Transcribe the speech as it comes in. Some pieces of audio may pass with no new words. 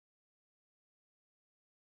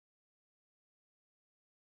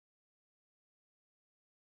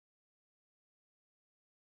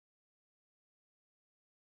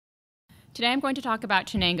Today I'm going to talk about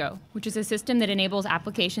Shenango, which is a system that enables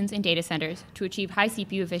applications in data centers to achieve high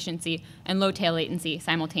CPU efficiency and low tail latency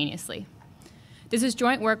simultaneously. This is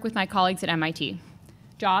joint work with my colleagues at MIT,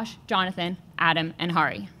 Josh, Jonathan, Adam, and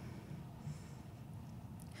Hari.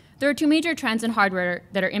 There are two major trends in hardware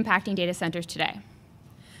that are impacting data centers today.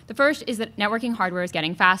 The first is that networking hardware is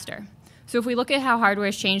getting faster. So if we look at how hardware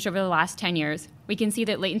has changed over the last 10 years, we can see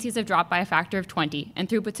that latencies have dropped by a factor of 20 and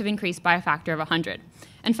throughputs have increased by a factor of 100.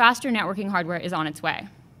 And faster networking hardware is on its way.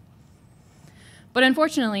 But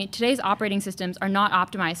unfortunately, today's operating systems are not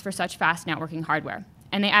optimized for such fast networking hardware,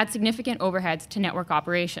 and they add significant overheads to network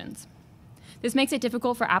operations. This makes it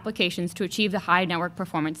difficult for applications to achieve the high network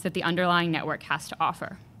performance that the underlying network has to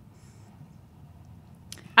offer.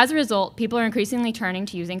 As a result, people are increasingly turning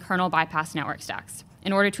to using kernel-bypass network stacks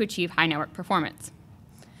in order to achieve high network performance.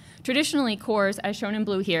 Traditionally, cores, as shown in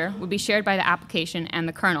blue here, would be shared by the application and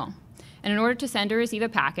the kernel. And in order to send or receive a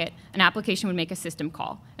packet, an application would make a system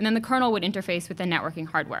call, and then the kernel would interface with the networking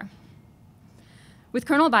hardware. With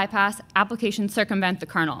kernel bypass, applications circumvent the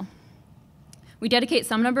kernel. We dedicate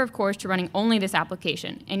some number of cores to running only this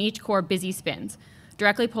application, and each core busy spins,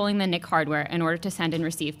 directly pulling the NIC hardware in order to send and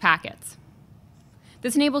receive packets.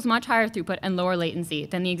 This enables much higher throughput and lower latency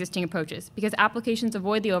than the existing approaches, because applications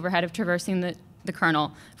avoid the overhead of traversing the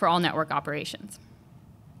kernel for all network operations.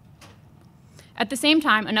 At the same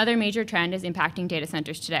time, another major trend is impacting data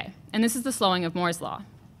centers today, and this is the slowing of Moore's law.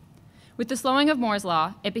 With the slowing of Moore's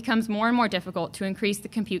law, it becomes more and more difficult to increase the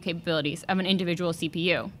compute capabilities of an individual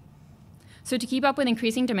CPU. So to keep up with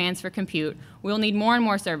increasing demands for compute, we'll need more and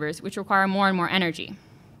more servers, which require more and more energy.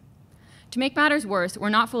 To make matters worse, we're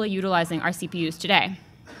not fully utilizing our CPUs today.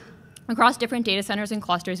 Across different data centers and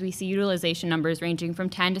clusters, we see utilization numbers ranging from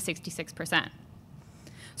 10 to 66%.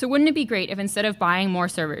 So wouldn't it be great if instead of buying more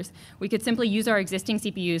servers, we could simply use our existing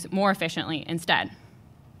CPUs more efficiently instead?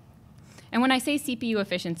 And when I say CPU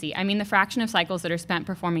efficiency, I mean the fraction of cycles that are spent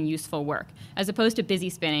performing useful work, as opposed to busy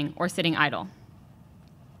spinning or sitting idle.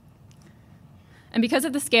 And because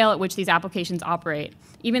of the scale at which these applications operate,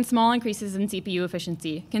 even small increases in CPU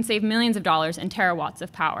efficiency can save millions of dollars and terawatts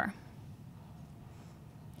of power.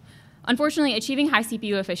 Unfortunately, achieving high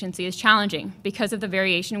CPU efficiency is challenging because of the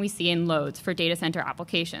variation we see in loads for data center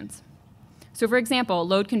applications. So for example,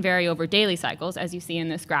 load can vary over daily cycles, as you see in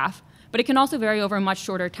this graph, but it can also vary over much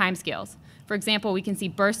shorter timescales. For example, we can see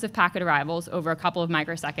bursts of packet arrivals over a couple of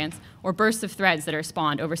microseconds, or bursts of threads that are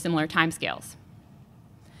spawned over similar timescales.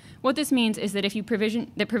 What this means is that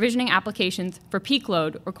provisioning applications for peak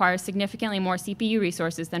load requires significantly more CPU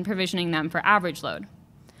resources than provisioning them for average load.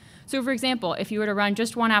 So for example, if you were to run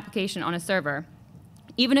just one application on a server,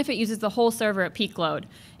 even if it uses the whole server at peak load,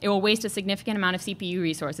 it will waste a significant amount of CPU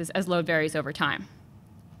resources as load varies over time.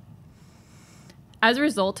 As a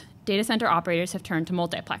result, data center operators have turned to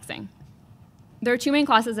multiplexing. There are two main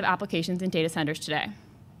classes of applications in data centers today.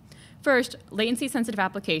 First, latency-sensitive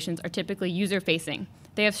applications are typically user-facing.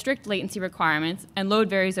 They have strict latency requirements, and load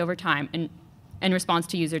varies over time in response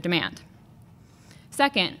to user demand.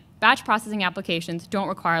 Second, batch processing applications don't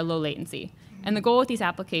require low latency, and the goal with these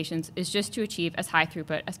applications is just to achieve as high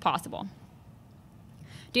throughput as possible.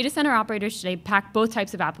 Data center operators today pack both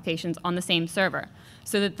types of applications on the same server,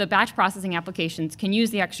 so that the batch processing applications can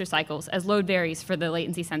use the extra cycles as load varies for the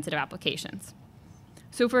latency-sensitive applications.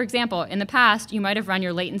 So for example, in the past, you might have run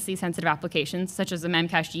your latency-sensitive applications, such as the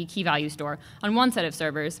memcached key value store, on one set of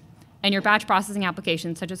servers, and your batch processing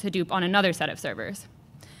applications, such as Hadoop, on another set of servers.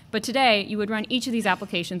 But today, you would run each of these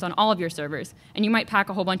applications on all of your servers, and you might pack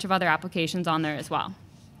a whole bunch of other applications on there as well.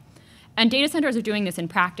 And data centers are doing this in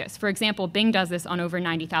practice. For example, Bing does this on over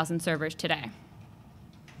 90,000 servers today.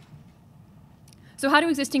 So how do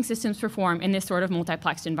existing systems perform in this sort of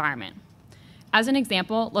multiplexed environment? As an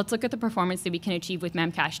example, let's look at the performance that we can achieve with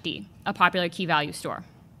memcached, a popular key value store.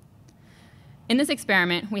 In this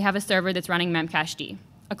experiment, we have a server that's running memcached.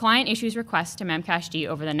 A client issues requests to memcached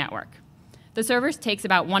over the network. The server takes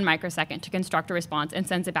about 1 microsecond to construct a response and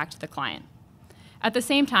sends it back to the client. At the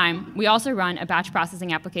same time, we also run a batch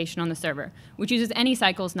processing application on the server, which uses any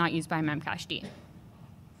cycles not used by memcached.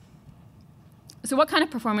 So what kind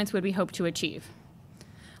of performance would we hope to achieve?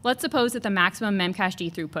 Let's suppose that the maximum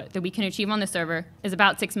memcached throughput that we can achieve on the server is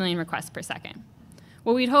about 6 million requests per second.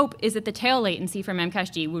 What we'd hope is that the tail latency for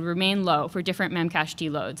memcached would remain low for different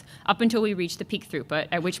memcached loads up until we reach the peak throughput,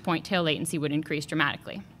 at which point tail latency would increase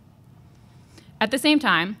dramatically. At the same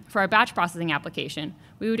time, for our batch processing application,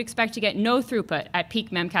 we would expect to get no throughput at peak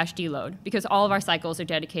memcached load because all of our cycles are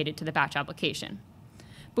dedicated to the batch application.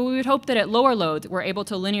 But we would hope that at lower loads, we're able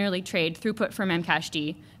to linearly trade throughput for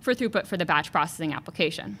memcached for throughput for the batch processing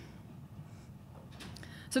application.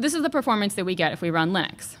 So this is the performance that we get if we run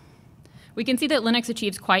Linux. we can see that Linux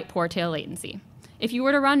achieves quite poor tail latency. If you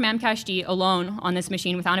were to run memcached alone on this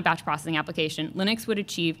machine without a batch processing application, Linux would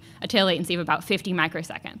achieve a tail latency of about 50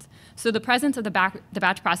 microseconds. So the presence of the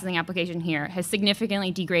batch processing application here has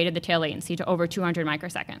significantly degraded the tail latency to over 200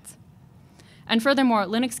 microseconds. And furthermore,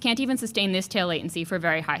 Linux can't even sustain this tail latency for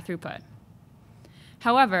very high throughput.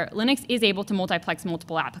 However, Linux is able to multiplex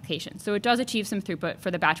multiple applications, so it does achieve some throughput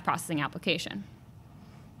for the batch processing application.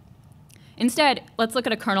 Instead, let's look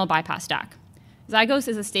at a kernel-bypass stack. ZygOS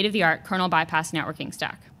is a state-of-the-art kernel-bypass networking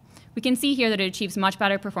stack. We can see here that it achieves much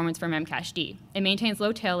better performance for memcached. It maintains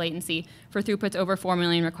low tail latency for throughputs over 4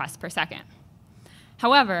 million requests per second.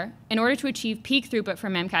 However, in order to achieve peak throughput for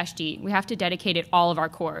memcached, we have to dedicate it all of our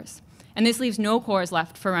cores. And this leaves no cores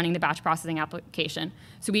left for running the batch processing application,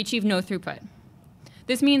 so we achieve no throughput.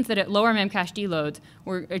 This means that at lower memcached loads,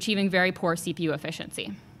 we're achieving very poor CPU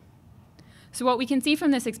efficiency. So what we can see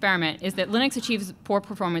from this experiment is that Linux achieves poor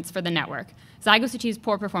performance for the network, ZygOS achieves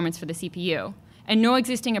poor performance for the CPU, and no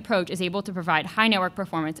existing approach is able to provide high network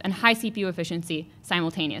performance and high CPU efficiency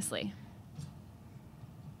simultaneously.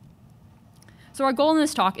 So our goal in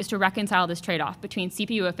this talk is to reconcile this trade-off between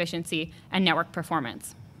CPU efficiency and network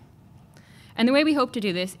performance. And the way we hope to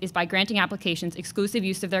do this is by granting applications exclusive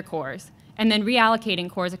use of their cores, and then reallocating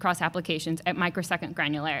cores across applications at microsecond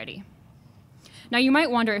granularity. Now, you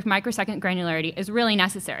might wonder if microsecond granularity is really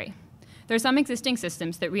necessary. There are some existing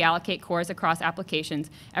systems that reallocate cores across applications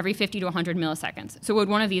every 50 to 100 milliseconds. So would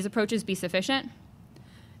one of these approaches be sufficient?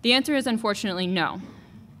 The answer is unfortunately no.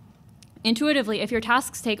 Intuitively, if your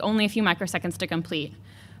tasks take only a few microseconds to complete,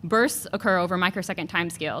 bursts occur over microsecond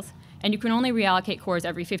timescales, and you can only reallocate cores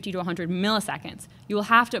every 50 to 100 milliseconds, you will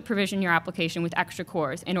have to provision your application with extra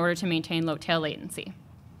cores in order to maintain low tail latency.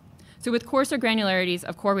 So with coarser granularities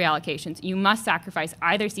of core reallocations, you must sacrifice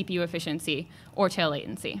either CPU efficiency or tail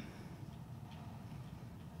latency.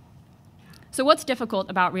 So what's difficult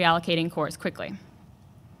about reallocating cores quickly?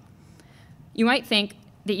 You might think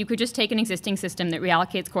that you could just take an existing system that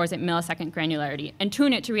reallocates cores at millisecond granularity and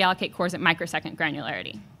tune it to reallocate cores at microsecond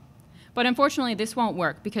granularity. But unfortunately, this won't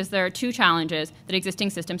work because there are two challenges that existing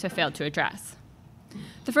systems have failed to address.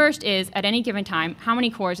 The first is, at any given time, how many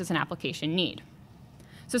cores does an application need?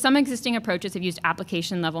 So some existing approaches have used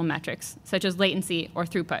application-level metrics, such as latency or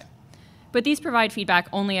throughput. But these provide feedback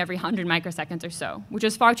only every 100 microseconds or so, which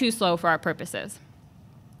is far too slow for our purposes.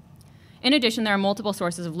 In addition, there are multiple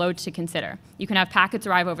sources of load to consider. You can have packets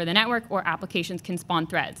arrive over the network, or applications can spawn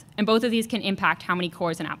threads. And both of these can impact how many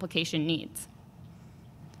cores an application needs.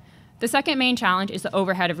 The second main challenge is the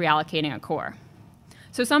overhead of reallocating a core.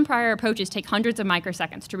 So some prior approaches take hundreds of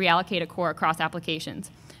microseconds to reallocate a core across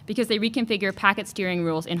applications because they reconfigure packet steering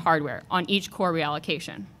rules in hardware on each core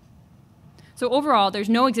reallocation. So overall, there's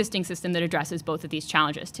no existing system that addresses both of these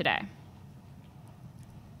challenges today.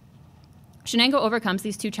 Shenango overcomes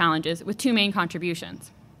these two challenges with two main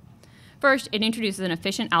contributions. First, it introduces an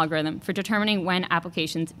efficient algorithm for determining when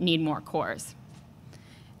applications need more cores.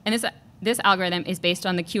 And this algorithm is based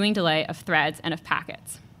on the queuing delay of threads and of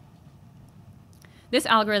packets. This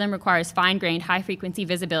algorithm requires fine-grained, high-frequency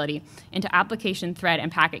visibility into application thread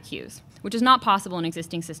and packet queues, which is not possible in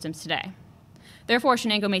existing systems today. Therefore,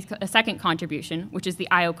 Shenango makes a second contribution, which is the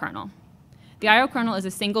IOKernel. The IOKernel is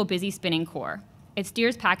a single busy spinning core. It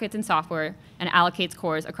steers packets and software and allocates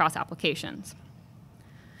cores across applications.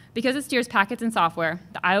 Because it steers packets and software,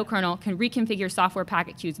 the IOKernel can reconfigure software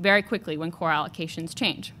packet queues very quickly when core allocations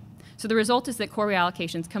change. So the result is that core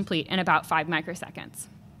reallocations complete in about 5 microseconds.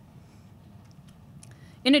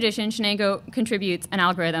 In addition, Shenango contributes an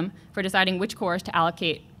algorithm for deciding which cores to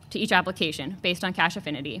allocate to each application based on cache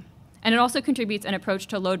affinity. And it also contributes an approach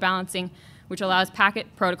to load balancing, which allows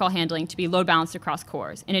packet protocol handling to be load balanced across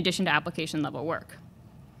cores, in addition to application-level work.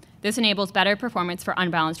 This enables better performance for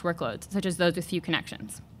unbalanced workloads, such as those with few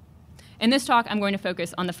connections. In this talk, I'm going to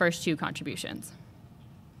focus on the first two contributions.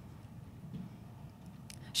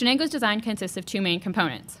 Shenango's design consists of two main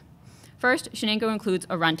components. First, Shenango includes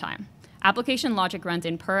a runtime. Application logic runs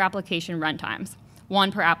in per application runtimes,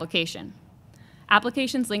 one per application.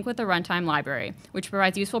 Applications link with the runtime library, which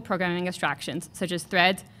provides useful programming abstractions such as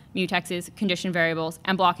threads, mutexes, condition variables,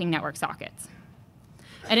 and blocking network sockets.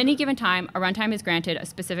 At any given time, a runtime is granted a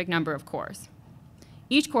specific number of cores.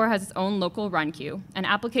 Each core has its own local run queue, and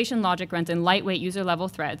application logic runs in lightweight user-level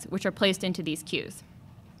threads, which are placed into these queues.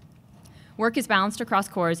 Work is balanced across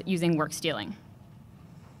cores using work stealing.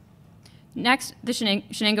 Next, the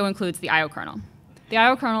Shenango includes the IOKernel. The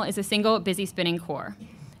IOKernel is a single busy spinning core.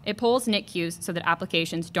 It pulls NIC queues so that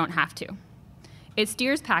applications don't have to. It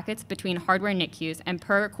steers packets between hardware NIC queues and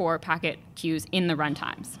per core packet queues in the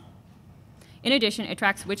runtimes. In addition, it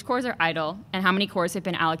tracks which cores are idle and how many cores have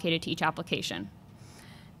been allocated to each application.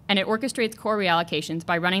 And it orchestrates core reallocations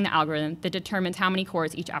by running the algorithm that determines how many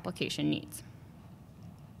cores each application needs.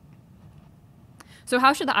 So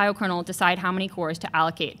how should the IOKernel decide how many cores to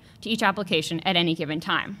allocate to each application at any given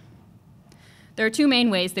time? There are two main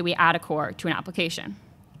ways that we add a core to an application.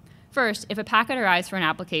 First, if a packet arrives for an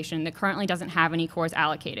application that currently doesn't have any cores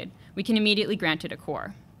allocated, we can immediately grant it a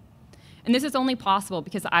core. And this is only possible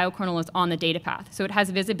because the IOKernel is on the data path, so it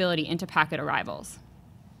has visibility into packet arrivals.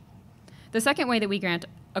 The second way that we grant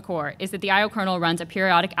a core is that the IOKernel runs a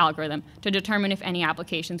periodic algorithm to determine if any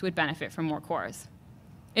applications would benefit from more cores.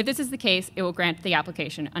 If this is the case, it will grant the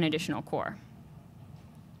application an additional core.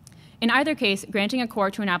 In either case, granting a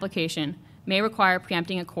core to an application may require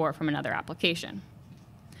preempting a core from another application.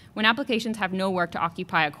 When applications have no work to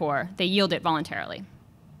occupy a core, they yield it voluntarily.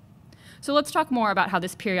 So let's talk more about how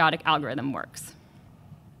this periodic algorithm works.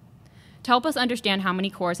 To help us understand how many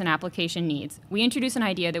cores an application needs, we introduce an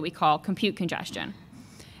idea that we call compute congestion.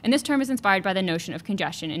 And this term is inspired by the notion of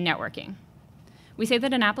congestion in networking. We say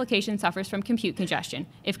that an application suffers from compute congestion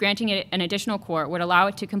if granting it an additional core would allow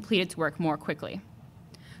it to complete its work more quickly.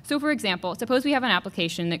 So for example, suppose we have an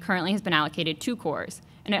application that currently has been allocated 2 cores,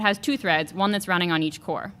 and it has 2 threads, one that's running on each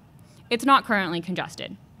core. It's not currently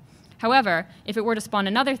congested. However, if it were to spawn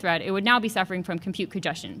another thread, it would now be suffering from compute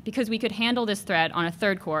congestion because we could handle this thread on a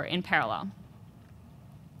 3rd core in parallel.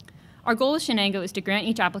 Our goal with Shenango is to grant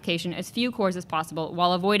each application as few cores as possible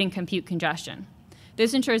while avoiding compute congestion.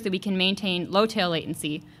 This ensures that we can maintain low tail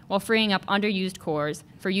latency while freeing up underused cores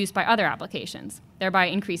for use by other applications, thereby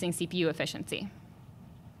increasing CPU efficiency.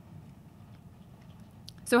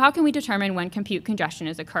 So how can we determine when compute congestion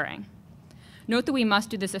is occurring? Note that we must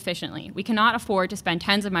do this efficiently. We cannot afford to spend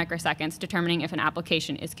tens of microseconds determining if an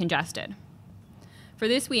application is congested. For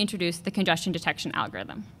this, we introduce the congestion detection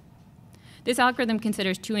algorithm. This algorithm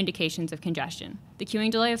considers 2 indications of congestion, the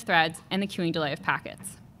queuing delay of threads and the queuing delay of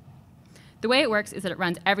packets. The way it works is that it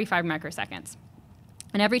runs every 5 microseconds.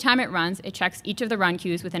 And every time it runs, it checks each of the run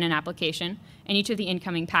queues within an application and each of the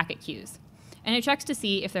incoming packet queues. And it checks to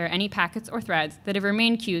see if there are any packets or threads that have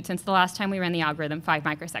remained queued since the last time we ran the algorithm 5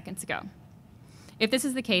 microseconds ago. If this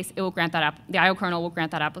is the case, it will grant the IOKernel will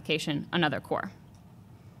grant that application another core.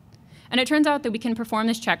 And it turns out that we can perform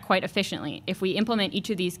this check quite efficiently if we implement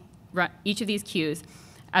each of these queues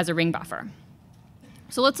as a ring buffer.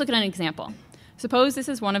 So let's look at an example. Suppose this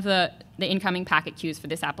is one of the incoming packet queues for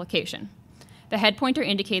this application. The head pointer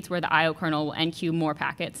indicates where the IOKernel will enqueue more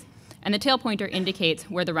packets, and the tail pointer indicates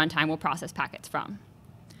where the runtime will process packets from.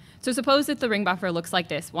 So suppose that the ring buffer looks like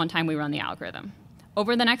this one time we run the algorithm.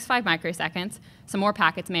 Over the next 5 microseconds, some more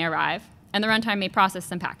packets may arrive, and the runtime may process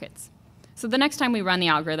some packets. So the next time we run the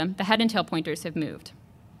algorithm, the head and tail pointers have moved.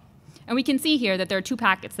 And we can see here that there are 2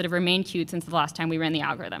 packets that have remained queued since the last time we ran the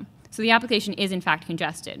algorithm. So the application is in fact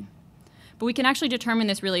congested. But we can actually determine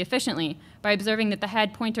this really efficiently by observing that the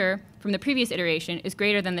head pointer from the previous iteration is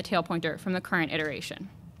greater than the tail pointer from the current iteration.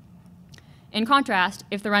 In contrast,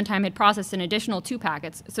 if the runtime had processed an additional 2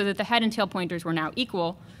 packets so that the head and tail pointers were now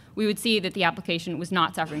equal, we would see that the application was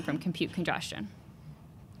not suffering from compute congestion.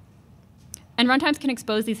 And runtimes can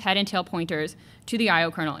expose these head and tail pointers to the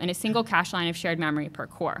IOKernel in a single cache line of shared memory per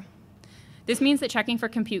core. This means that checking for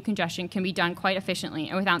compute congestion can be done quite efficiently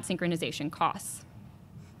and without synchronization costs.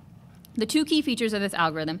 The 2 key features of this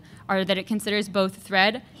algorithm are that it considers both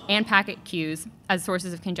thread and packet queues as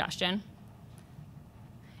sources of congestion,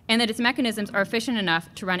 and that its mechanisms are efficient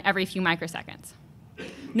enough to run every few microseconds.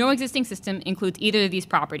 No existing system includes either of these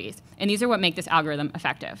properties, and these are what make this algorithm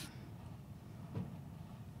effective.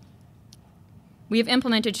 We have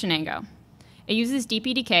implemented Shenango. It uses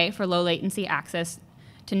DPDK for low latency access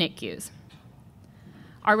to NIC queues.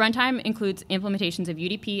 Our runtime includes implementations of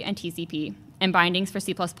UDP and TCP, and bindings for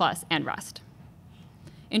C++ and Rust.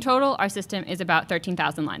 In total, our system is about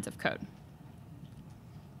 13,000 lines of code.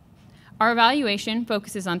 Our evaluation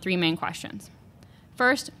focuses on 3 main questions.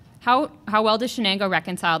 First, how well does Shenango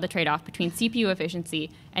reconcile the trade-off between CPU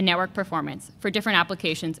efficiency and network performance for different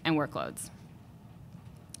applications and workloads?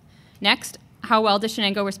 Next, how well does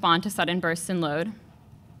Shenango respond to sudden bursts in load?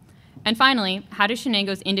 And finally, how do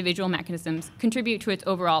Shenango's individual mechanisms contribute to its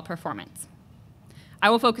overall performance? I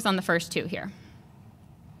will focus on the first 2 here.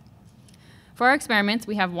 For our experiments,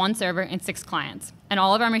 we have 1 server and 6 clients, and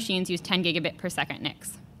all of our machines use 10 gigabit per second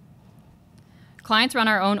NICs. Clients run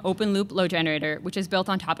our own open-loop load generator, which is built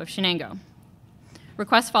on top of Shenango.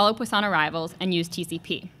 Requests follow Poisson arrivals and use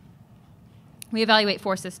TCP. We evaluate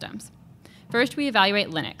 4 systems. First, we evaluate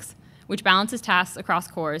Linux, which balances tasks across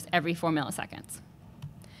cores every 4 milliseconds.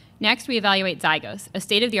 Next, we evaluate ZygOS, a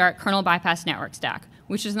state-of-the-art kernel-bypass network stack,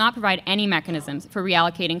 which does not provide any mechanisms for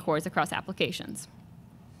reallocating cores across applications.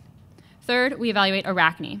 Third, we evaluate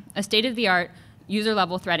Arachne, a state-of-the-art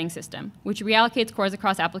user-level threading system, which reallocates cores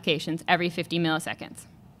across applications every 50 milliseconds.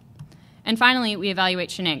 And finally, we evaluate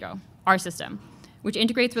Shenango, our system, which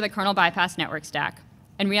integrates with a kernel-bypass network stack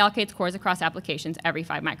and reallocates cores across applications every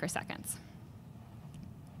 5 microseconds.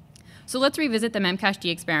 So let's revisit the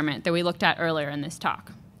memcached experiment that we looked at earlier in this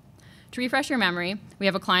talk. To refresh your memory, we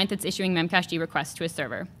have a client that's issuing memcached requests to a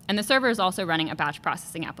server, and the server is also running a batch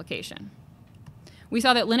processing application. We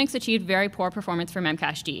saw that Linux achieved very poor performance for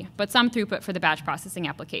memcached, but some throughput for the batch processing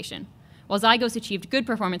application, while ZygOS achieved good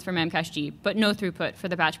performance for memcached, but no throughput for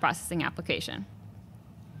the batch processing application.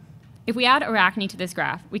 If we add Arachne to this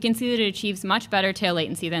graph, we can see that it achieves much better tail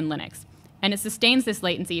latency than Linux, and it sustains this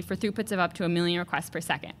latency for throughputs of up to 1 million requests per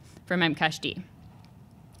second for memcached.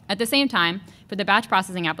 At the same time, for the batch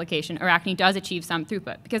processing application, Arachne does achieve some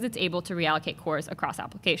throughput because it's able to reallocate cores across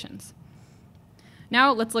applications.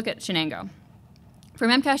 Now let's look at Shenango. For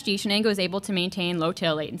memcached, Shenango is able to maintain low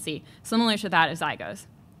tail latency, similar to that of ZygOS,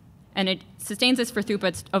 and it sustains this for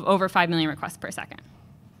throughputs of over 5 million requests per second.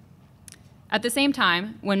 At the same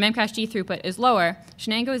time, when memcached throughput is lower,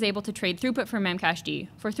 Shenango is able to trade throughput for memcached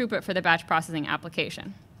for throughput for the batch processing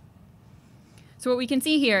application. So what we can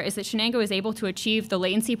see here is that Shenango is able to achieve the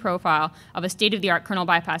latency profile of a state-of-the-art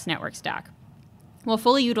kernel-bypass network stack, while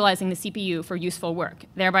fully utilizing the CPU for useful work,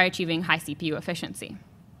 thereby achieving high CPU efficiency.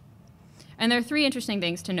 And there are 3 interesting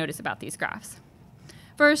things to notice about these graphs.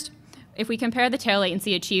 First, if we compare the tail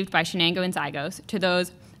latency achieved by Shenango and ZygOS to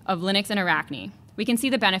those of Linux and Arachne, we can see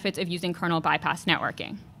the benefits of using kernel-bypass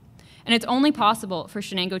networking. And it's only possible for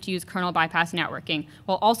Shenango to use kernel-bypass networking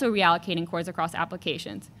while also reallocating cores across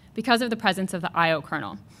applications because of the presence of the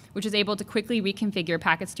IOKernel, which is able to quickly reconfigure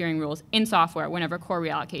packet steering rules in software whenever core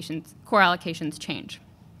allocations change.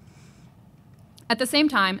 At the same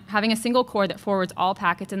time, having a single core that forwards all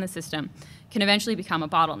packets in the system can eventually become a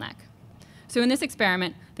bottleneck. So in this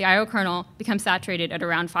experiment, the IOKernel becomes saturated at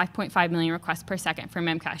around 5.5 million requests per second for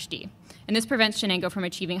memcached, and this prevents Shenango from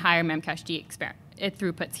achieving higher memcached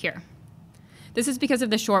throughputs here. This is because of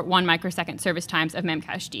the short 1 microsecond service times of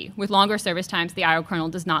memcached. With longer service times, the IOKernel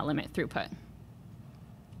does not limit throughput.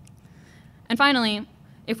 And finally,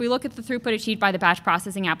 if we look at the throughput achieved by the batch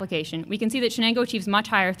processing application, we can see that Shenango achieves much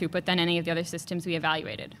higher throughput than any of the other systems we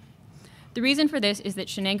evaluated. The reason for this is that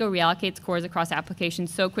Shenango reallocates cores across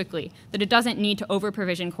applications so quickly that it doesn't need to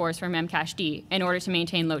over-provision cores for memcached in order to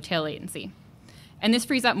maintain low tail latency. And this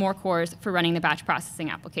frees up more cores for running the batch processing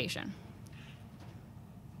application.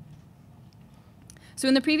 So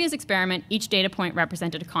in the previous experiment, each data point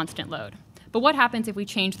represented a constant load. But what happens if we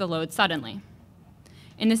change the load suddenly?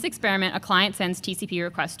 In this experiment, a client sends TCP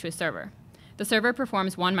requests to a server. The server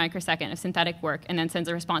performs 1 microsecond of synthetic work and then sends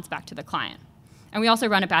a response back to the client. And we also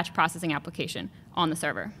run a batch processing application on the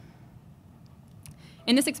server.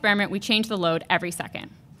 In this experiment, we change the load every second.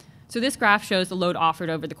 So this graph shows the load offered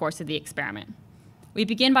over the course of the experiment. We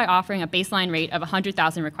begin by offering a baseline rate of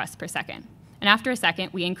 100,000 requests per second. And after a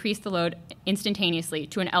second, we increase the load instantaneously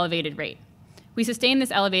to an elevated rate. We sustain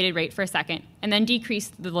this elevated rate for a second, and then decrease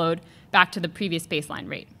the load back to the previous baseline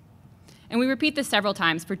rate. And we repeat this several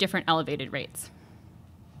times for different elevated rates.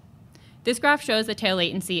 This graph shows the tail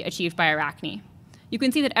latency achieved by Arachne. You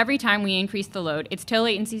can see that every time we increase the load, its tail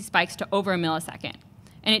latency spikes to over a millisecond,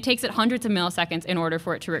 and it takes it hundreds of milliseconds in order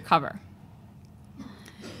for it to recover.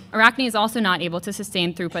 Arachne is also not able to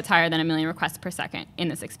sustain throughputs higher than 1 million requests per second in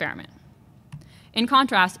this experiment. In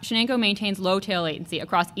contrast, Shenango maintains low tail latency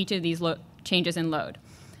across each of these changes in load.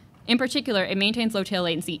 In particular, it maintains low tail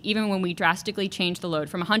latency even when we drastically change the load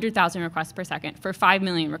from 100,000 requests per second for 5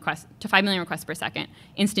 million requests to 5 million requests per second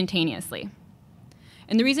instantaneously.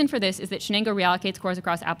 And the reason for this is that Shenango reallocates cores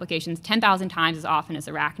across applications 10,000 times as often as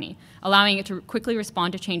Arachne, allowing it to quickly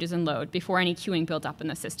respond to changes in load before any queuing builds up in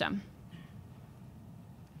the system.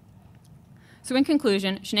 So in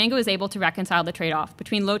conclusion, Shenango is able to reconcile the trade-off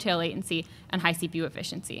between low tail latency and high CPU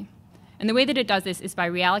efficiency. And the way that it does this is by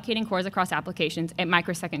reallocating cores across applications at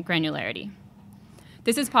microsecond granularity.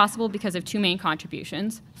 This is possible because of 2 main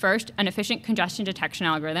contributions. First, an efficient congestion detection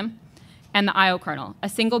algorithm, and the IOKernel, a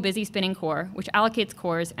single busy spinning core which allocates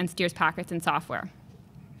cores and steers packets in software.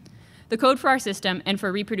 The code for our system and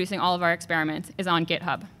for reproducing all of our experiments is on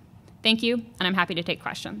GitHub. Thank you, and I'm happy to take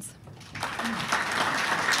questions.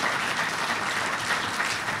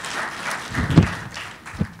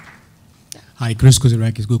 Hi, Chris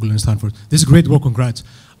Kozirakis, Google and Stanford. This is great work, congrats.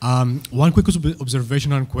 One quick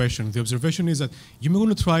observation and question. The observation is that you may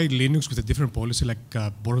want to try Linux with a different policy, like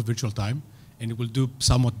board virtual time, and it will do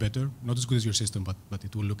somewhat better. Not as good as your system, but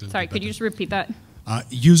it will look a little bit better. Sorry, could you just repeat that?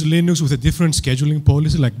 Use Linux with a different scheduling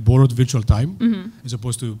policy, like borrowed virtual time, as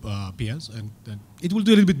opposed to PS, and it will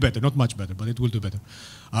do a little bit better, not much better, but it will do better.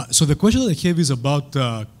 So the question that I have is about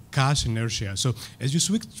cache inertia. So as you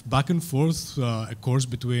switch back and forth a course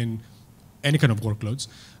between any kind of workloads,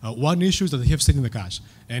 one issue is that they have state in the cache.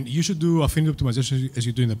 And you should do affinity optimization as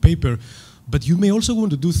you do in the paper, but you may also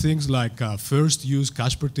want to do things like first use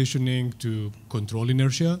cache partitioning to control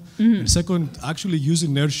inertia, and second, actually use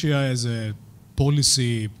inertia as a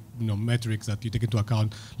policy metric that you take into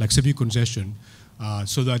account, like CPU congestion,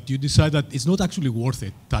 so that you decide that it's not actually worth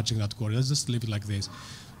it touching that core. Let's just leave it like this.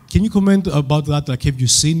 Can you comment about that? Like, have you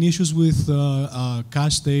seen issues with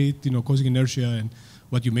cache state, causing inertia, and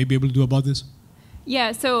what you may be able to do about this?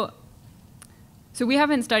 Yeah, so we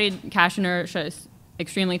haven't studied cache inertia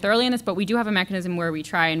extremely thoroughly in this, but we do have a mechanism where we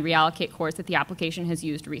try and reallocate cores that the application has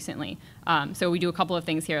used recently. So we do a couple of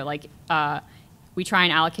things here, like we try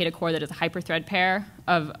and allocate a core that is a hyperthread pair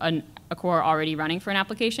of a core already running for an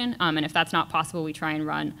application, and if that's not possible, we try and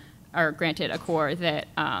run or granted a core that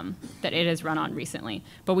that it has run on recently.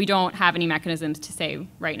 But we don't have any mechanisms to say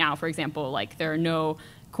right now, for example, like there are no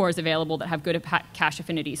cores available that have good cache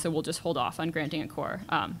affinity, so we'll just hold off on granting a core.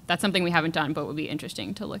 That's something we haven't done, but would be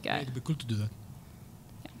interesting to look at. It'd be cool to do that.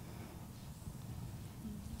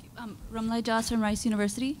 Yeah. Ramlai Jas from Rice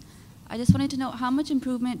University. I just wanted to know, how much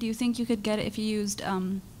improvement do you think you could get if you used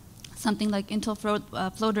something like Intel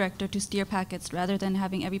Flow Director to steer packets rather than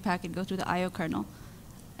having every packet go through the IOKernel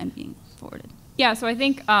and being forwarded? Yeah, so I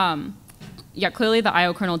think clearly the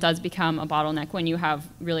IOKernel does become a bottleneck when you have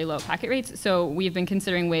really low packet rates. So we've been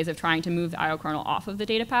considering ways of trying to move the IOKernel off of the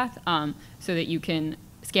data path so that you can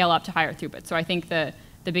scale up to higher throughput. So I think the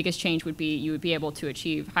biggest change would be you would be able to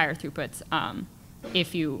achieve higher throughputs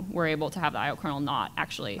if you were able to have the IOKernel not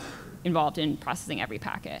actually involved in processing every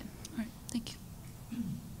packet. All right, thank you.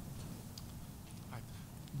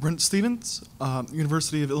 Brent Stevens,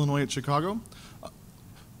 University of Illinois at Chicago.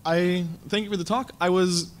 I thank you for the talk. I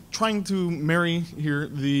was trying to marry here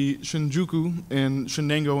the Shinjuku and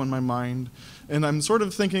Shenango in my mind, and I'm sort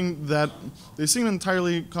of thinking that they seem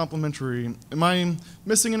entirely complementary. Am I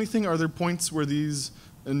missing anything? Are there points where these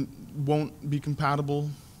won't be compatible?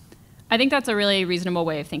 I think that's a really reasonable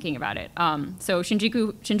way of thinking about it. So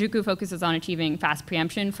Shinjuku focuses on achieving fast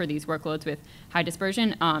preemption for these workloads with high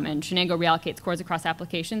dispersion, and Shenango reallocates cores across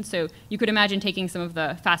applications. So you could imagine taking some of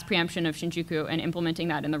the fast preemption of Shinjuku and implementing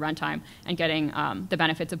that in the runtime and getting the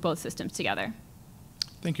benefits of both systems together.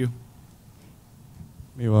 Thank you.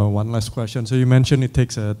 Maybe one last question. So you mentioned it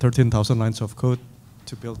takes 13,000 lines of code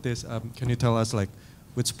to build this. Can you tell us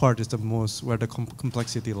which part is the most, where the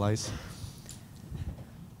complexity lies?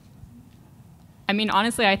 I mean,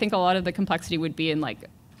 honestly, I think a lot of the complexity would be in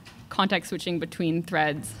context switching between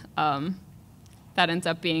threads. That ends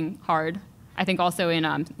up being hard. I think also in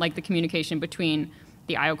the communication between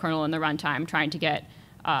the IOKernel and the runtime, trying to get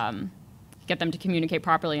them to communicate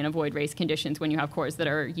properly and avoid race conditions when you have cores that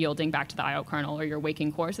are yielding back to the IOKernel or you're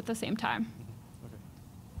waking cores at the same time. Okay.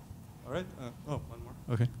 All right. One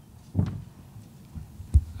more. Okay.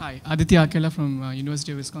 Hi, Aditya Akela from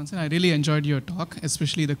University of Wisconsin. I really enjoyed your talk,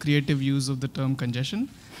 especially the creative use of the term congestion.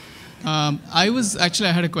 I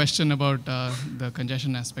had a question about the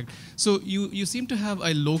congestion aspect. So you seem to have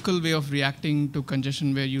a local way of reacting to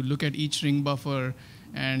congestion where you look at each ring buffer,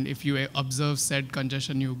 and if you observe said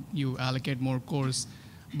congestion, you allocate more cores.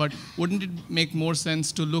 But wouldn't it make more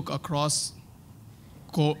sense to look across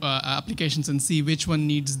applications and see which one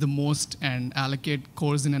needs the most and allocate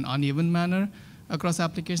cores in an uneven manner across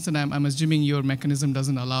applications? And I'm assuming your mechanism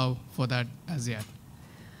doesn't allow for that as yet.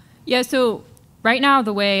 Yeah, so right now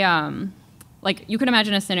the way, you can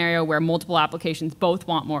imagine a scenario where multiple applications both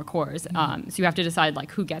want more cores. So you have to decide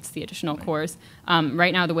who gets the additional cores.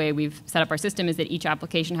 Right now the way we've set up our system is that each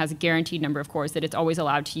application has a guaranteed number of cores that it's always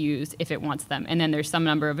allowed to use if it wants them. And then there's some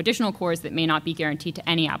number of additional cores that may not be guaranteed to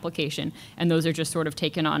any application. And those are just sort of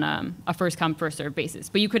taken on a first come, first served basis.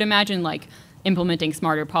 But you could imagine implementing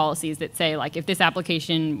smarter policies that say, if this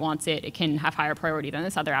application wants it, it can have higher priority than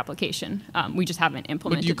this other application. We just haven't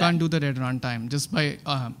implemented that. But you can't do that at runtime. Just by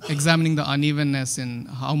examining the unevenness in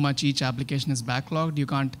how much each application is backlogged, you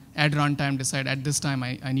can't at runtime decide at this time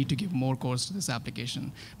I need to give more cores to this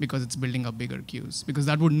application because it's building up bigger queues. Because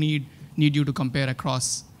that would need you to compare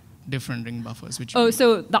across different ring buffers.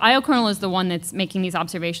 So the IOKernel is the one that's making these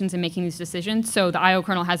observations and making these decisions. So the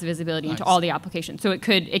IOKernel has visibility into all the applications. So it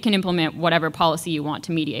can implement whatever policy you want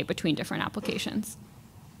to mediate between different applications.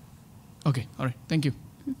 Okay, all right, thank you.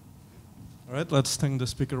 All right, let's thank the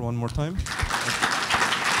speaker one more time.